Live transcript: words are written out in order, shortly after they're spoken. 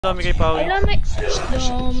Dami kay Pawi. Dami.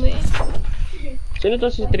 Sino to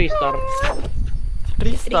si 3-star?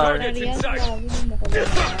 3-star.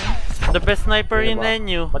 The best sniper in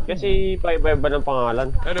NU. Ba't kasi iba-iba ng pangalan?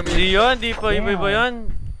 Hindi yun, di pa iba-iba yun.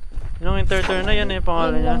 Yung inter-turn na yun eh,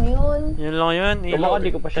 pangalan niya. Yun lang yun. Baka di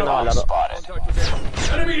ko pa siya nakalaro.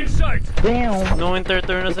 Nung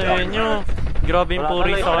inter-turn na sa NU, grabe yung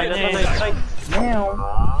puri sa kanya eh.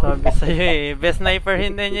 Sabi sa'yo eh, best sniper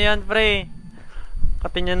in NU yan pre.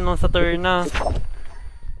 Katinyan nung sa turn na.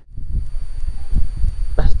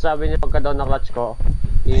 Tapos sabi niya pagka daw na clutch ko,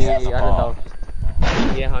 ano daw,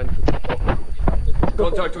 i-hunt.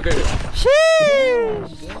 Contact with it.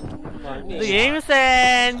 Sheesh! The game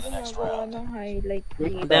sense! Nagawa ng highlight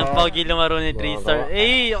dito. Then pogi lumaro ni 3-star.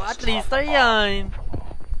 Eh, yung 3-star yan!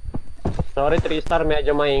 Sorry 3-star,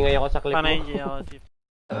 medyo maingay ako sa clip mo. Panay ako si...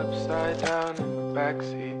 Upside down in the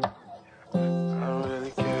backseat. I don't really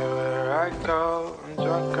care where I go. I'm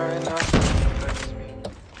drunk right now, so text me.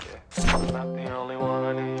 Yeah, I'm not the only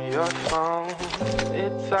one in your phone.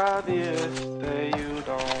 It's obvious that you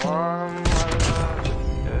don't want my love.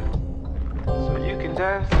 Yeah, so you can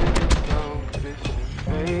dance to this slow fishing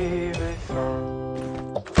favorite song.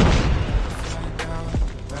 Upside down in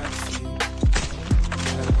the backseat.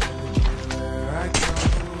 I don't really care where I go.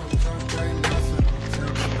 I'm drunk right now, so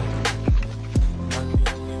text me. I'm not the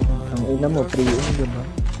only one. Ang ina mo, pre-in, diba?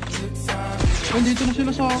 Nandito na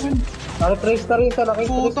sila sa akin. Ano, 3-star yung sa laki?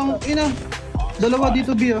 Putang ina. Dalawa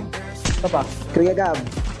dito, B ah. Ito pa, Kuya Gab.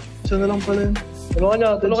 Isa na lang pala yun.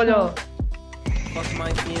 Tulungan nyo. Fuck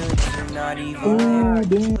my feelings, you're not even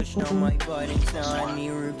there. Pushing on my buttons, now I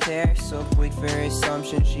need repair. So quick for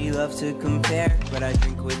assumption, she loves to compare. But I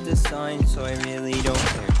drink with the sun, so I really don't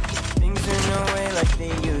care. Things are no way like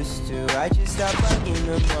they used to. I just stopped bugging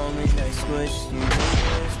the moment I squished you.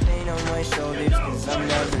 There's pain on my shoulders, cause I'm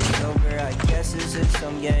never sober. I guess it's just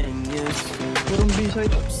I'm getting used to. Purong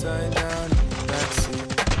B-side. Upside down in the backseat.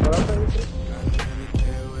 I don't really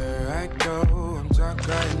care where I go. I'm drunk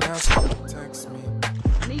right now, so text me.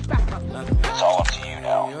 Need backup. It's all up to you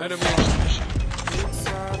now. It's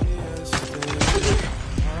obvious that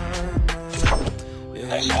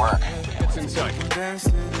nice work. It's inside.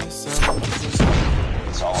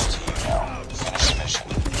 It's all up to you now. Finish the mission.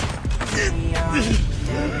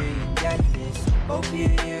 Hope you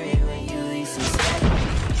hear it when you least suspect it.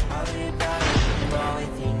 All about it, wrong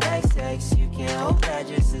with your next ex. You can't hope that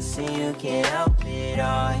just to see you can't help it.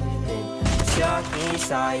 I've been stuck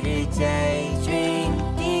inside a daydream,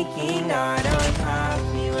 thinking that I'm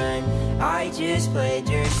happy when I just played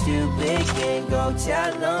your stupid game. Go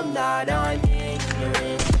tell them that I'm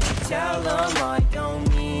ignorant. Tell them I don't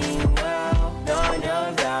mean well. None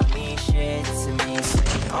of that means shit to me.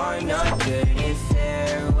 I'm not good at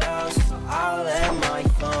farewell, so I'll let my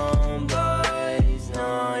phone buzz.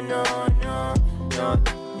 No, no, no, no.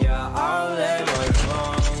 Yeah, I'll let my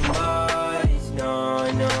phone buzz. No,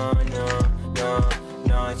 no, no, no,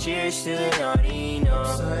 no. Cheers to the naughty, no.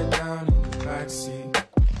 Upside down in the backseat.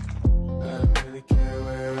 I don't really care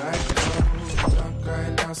where I go. I'm drunk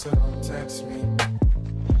right now, so don't text me.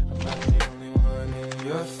 I'm not the only one in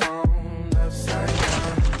your phone. Upside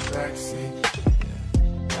down in the backseat.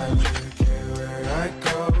 I don't really care where I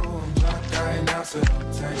go. I'm drunk right now, so don't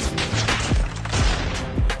text me.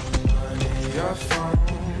 I'm the only one in your phone.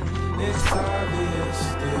 It's obvious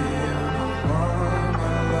that you don't want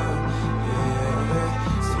my love.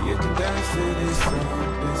 Yeah, so you can dance to this song.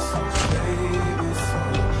 This is favorite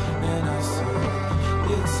song. And I said,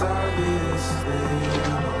 it's obvious that